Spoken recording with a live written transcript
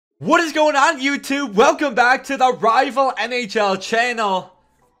What is going on, YouTube? Welcome back to the Rival NHL channel.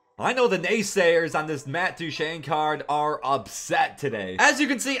 I know the naysayers on this Matt Duchene card are upset today. As you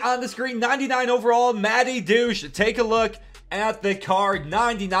can see on the screen, 99 overall, Matty Douche. Take a look at the card.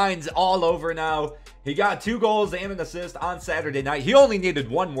 99's all over now. He got 2 goals and an assist on Saturday night. He only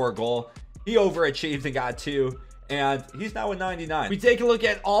needed 1 more goal. He overachieved and got 2. And he's now a 99. We take a look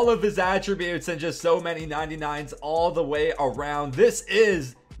at all of his attributes and just so many 99s all the way around. This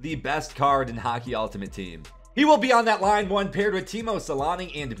is the best card in Hockey Ultimate Team. He will be on that line 1 paired with Timo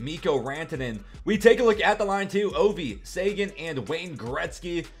Solani and Mikko Rantanen. We take a look at the line 2, Ovi, Sagan, and Wayne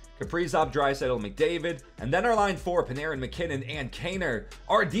Gretzky, Kaprizov, Draisaitl, McDavid, and then our line 4, Panarin, McKinnon, and Kaner.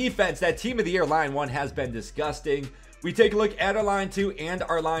 Our defense, that Team of the Year line 1 has been disgusting. We take a look at our line 2 and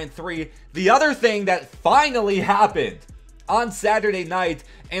our line 3. The other thing that finally happened on Saturday night,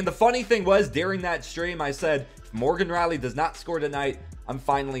 and the funny thing was during that stream, I said, if Morgan Rielly does not score tonight, I'm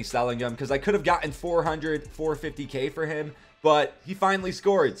finally selling him because I could have gotten 400, 450K for him, but he finally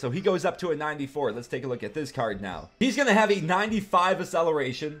scored. So he goes up to a 94. Let's take a look at this card now. He's going to have a 95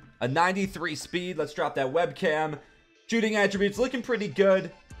 acceleration, a 93 speed. Let's drop that webcam. Shooting attributes looking pretty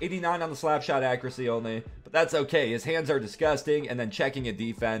good. 89 on the slap shot accuracy only, but that's okay. His hands are disgusting, and then checking a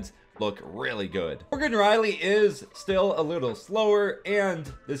defense look really good. Morgan Rielly is still a little slower,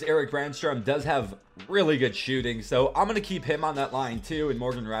 and this Erik Brandstrom does have really good shooting, so I'm going to keep him on that line 2, and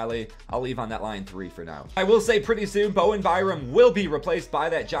Morgan Rielly, I'll leave on that line 3 for now. I will say pretty soon, Bowen Byram will be replaced by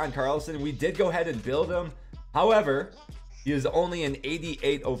that John Carlson. We did go ahead and build him. However, he is only an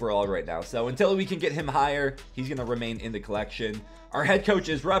 88 overall right now, so until we can get him higher, he's going to remain in the collection. Our head coach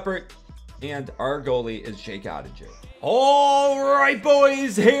is Rupert, and our goalie is Jake Ottinger. All right,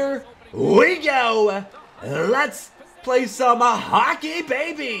 boys, here we go. Let's play some hockey,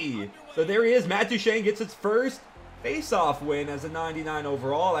 baby. So there he is. Matt Duchene gets his first face-off win as a 99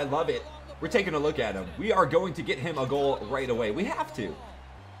 overall. I love it. We're taking a look at him. We are going to get him a goal right away. We have to.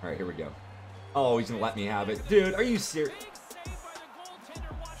 All right, here we go. Oh, he's going to let me have it. Dude, are you serious?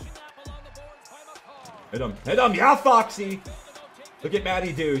 Hit him. Hit him. Yeah, Foxy. Look at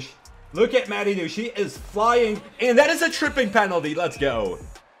Matty Douche. Look at Matty Douche. He is flying, and that is a tripping penalty. Let's go.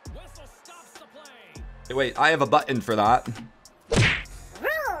 Hey, wait, I have a button for that.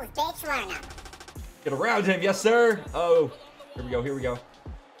 Rules, bitch, learn 'em. Get around him. Yes, sir. Oh, here we go. Here we go.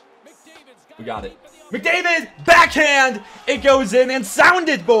 We got it. McDavid, backhand. It goes in and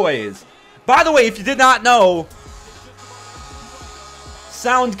sounded, boys. By the way, if you did not know,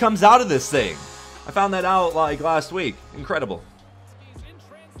 sound comes out of this thing. I found that out like last week. Incredible.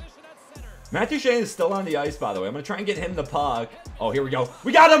 Matt Duchene is still on the ice, by the way. I'm going to try and get him the puck. Oh, here we go.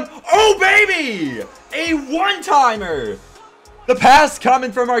 We got him. Oh, baby. A one-timer. The pass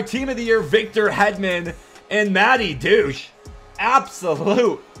coming from our Team of the Year, Victor Hedman and Matty Douche.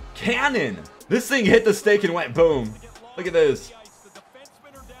 Absolute cannon. This thing hit the stick and went boom. Look at this.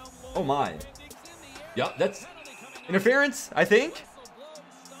 Oh, my. Yup, that's interference, I think.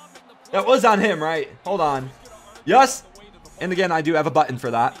 That was on him, right? Hold on. Yes. And again, I do have a button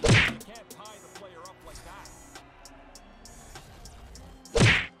for that.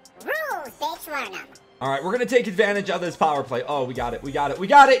 All right, we're going to take advantage of this power play. Oh, we got it. We got it. We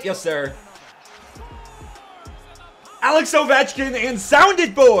got it. Yes, sir. Alex Ovechkin and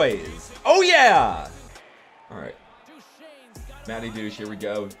sounded, boys. Oh, yeah. All right. Matty Douche, here we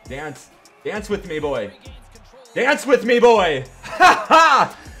go. Dance. Dance with me, boy. Dance with me, boy. Ha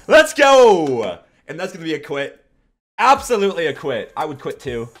ha. Let's go. And that's going to be a quit. Absolutely a quit. I would quit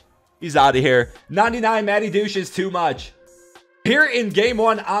too. He's out of here. 99 Matty Douche is too much. Here in game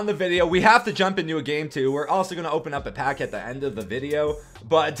 1 on the video, we have to jump into a game 2. We're also going to open up a pack at the end of the video.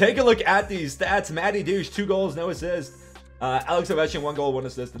 But take a look at these stats. Matty Douche, 2 goals, no assists. Alex Ovechkin, 1 goal, 1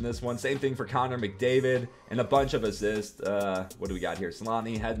 assist in this one. Same thing for Connor McDavid and a bunch of assists. What do we got here?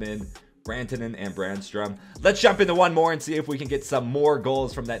 Solani, Hedman, Rantanen, and Brandstrom. Let's jump into one more and see if we can get some more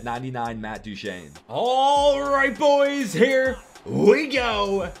goals from that 99 Matt Duchene. All right, boys, here we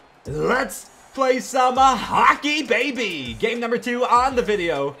go. Let's play some hockey, baby. Game number 2 on the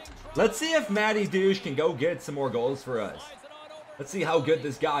video. Let's see if Matty Douche can go get some more goals for us. Let's see how good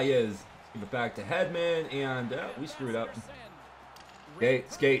this guy is. Give it back to Hedman, and we screwed up.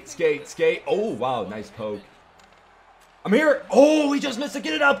 Skate, skate, skate, skate. Oh, wow, nice poke. I'm here. Oh, he just missed it.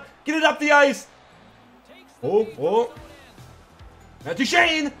 Get it up. Get it up the ice. Oh, oh. Matt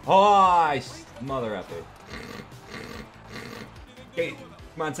Duchene. Oh, mother effer. Okay,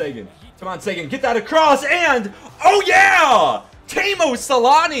 come on, Sagan. Come on, Sagan. Get that across, and oh, yeah. Timo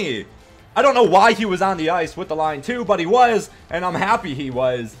Solani. I don't know why he was on the ice with the line 2, but he was, and I'm happy he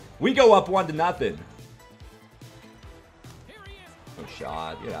was. We go up 1-0. Oh,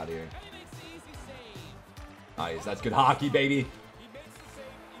 shot. Get out of here. Nice. That's good hockey, baby.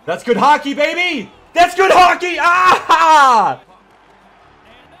 That's good hockey, baby. That's good hockey. Ah!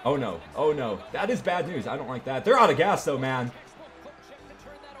 Oh, no. Oh, no. That is bad news. I don't like that. They're out of gas, though, man.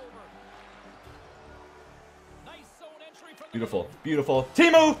 Beautiful. Beautiful.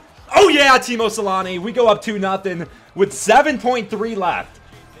 Timo. Oh, yeah, Timo Solani. We go up 2-0 with 7.3 left.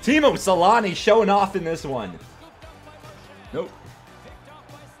 Timo Solani showing off in this one. Nope.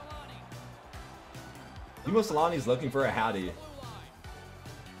 Timo Solani's looking for a Hattie.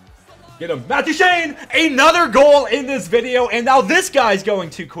 Get him. Matt Duchene! Another goal in this video, and now this guy's going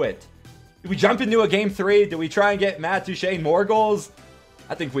to quit. Do we jump into a game 3? Do we try and get Matt Duchene more goals?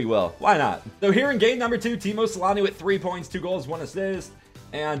 I think we will. Why not? So here in game number 2, Timo Solani with 3 points, 2 goals, 1 assist.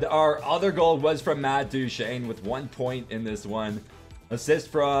 And our other goal was from Matt Duchene with 1 point in this one. Assist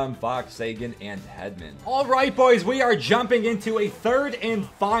from Fox, Sagan, and Hedman. All right, boys, we are jumping into a third and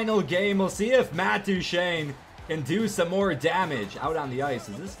final game. We'll see if Matt Duchene can do some more damage out on the ice.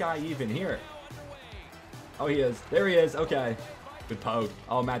 Is this guy even here? Oh, he is. There he is. Okay. Good poke.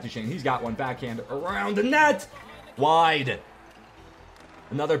 Oh, Matt Duchene. He's got one backhand around the net. Wide.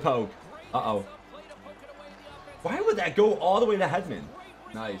 Another poke. Uh-oh. Why would that go all the way to Hedman?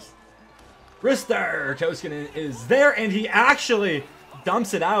 Nice. Rister Koskinen is there, and he actually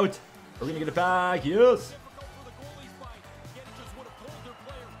dumps it out. Are we going to get it back? Yes.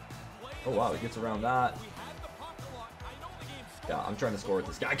 Oh, wow. He gets around that. Yeah, I'm trying to score with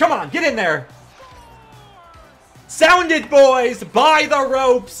this guy. Come on, get in there. Sound it, boys. By the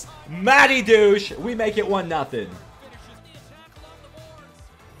ropes. Matty Douche. We make it 1-0.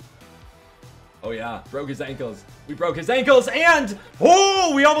 Oh, yeah. Broke his ankles. We broke his ankles, and...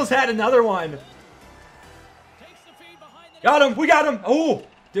 Oh, we almost had another one. Got him. We got him. Oh,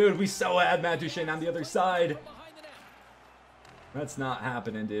 dude, we so had Matt Duchene on the other side. That's not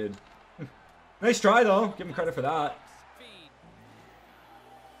happening, dude. Nice try, though. Give him credit for that.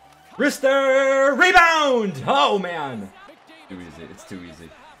 Rister! Rebound! Oh, man. Too easy. It's too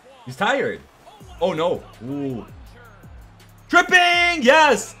easy. He's tired. Oh, no. Ooh. Tripping!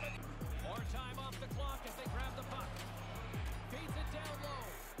 Yes!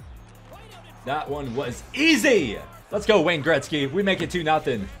 That one was easy. Let's go, Wayne Gretzky. We make it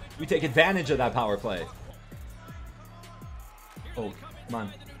 2-0. We take advantage of that power play. Oh, come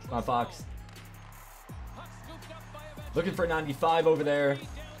on. Come on, Fox. Looking for 95 over there.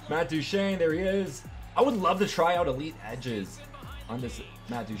 Matt Duchene, there he is. I would love to try out elite edges on this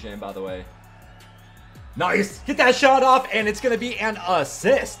Matt Duchene, by the way. Nice. Get that shot off, and it's going to be an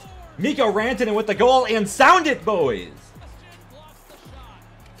assist. Mikko Rantanen with the goal, and sound it, boys.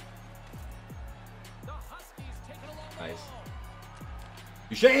 Nice.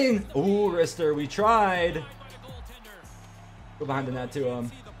 Duchene. Ooh, Rister, we tried. Go behind the net to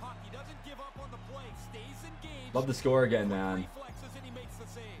him. Love to score again, man.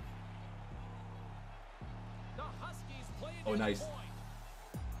 Oh, nice.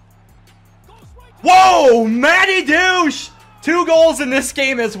 Whoa! Matty Douche! 2 goals in this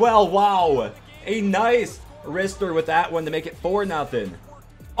game as well. Wow. A nice wrister with that one to make it 4-0.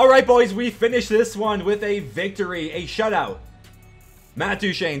 Alright, boys. We finished this one with a victory. A shutout. Matt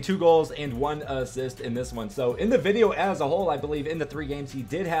Duchene, 2 goals and 1 assist in this one. So, in the video as a whole, I believe in the 3 games, he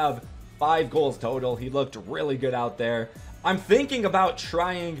did have 5 goals total. He looked really good out there. I'm thinking about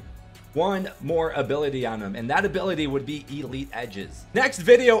trying one more ability on him, and that ability would be elite edges. Next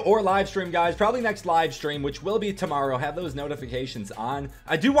video or live stream, guys, probably next live stream, which will be tomorrow. Have those notifications on.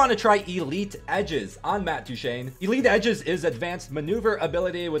 I do want to try elite edges on Matt Duchene. Elite edges is advanced maneuver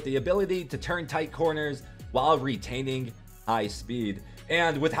ability with the ability to turn tight corners while retaining high speed.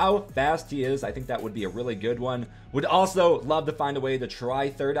 And with how fast he is, I think that would be a really good one. Would also love to find a way to try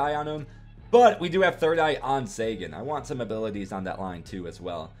third eye on him, but we do have third eye on Sagan. I want some abilities on that line too as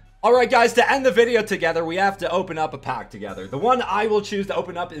well. Alright, guys, to end the video together, we have to open up a pack together. The one I will choose to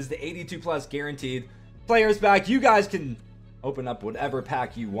open up is the 82 plus guaranteed players pack. You guys can open up whatever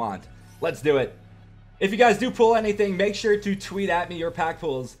pack you want. Let's do it. If you guys do pull anything, make sure to tweet at me your pack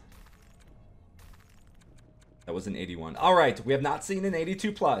pulls. That was an 81. Alright, we have not seen an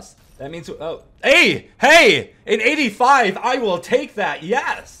 82 plus. That means, oh, hey, an 85. I will take that,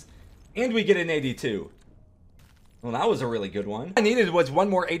 yes. And we get an 82. Well, that was a really good one. I needed was one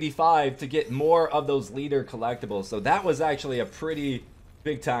more 85 to get more of those leader collectibles. So that was actually a pretty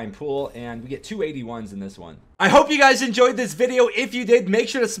big time pull, and we get 2 81s in this one. I hope you guys enjoyed this video. If you did, make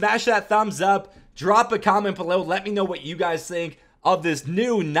sure to smash that thumbs up. Drop a comment below. Let me know what you guys think of this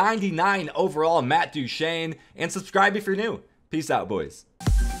new 99 overall Matt Duchene, and subscribe if you're new. Peace out, boys.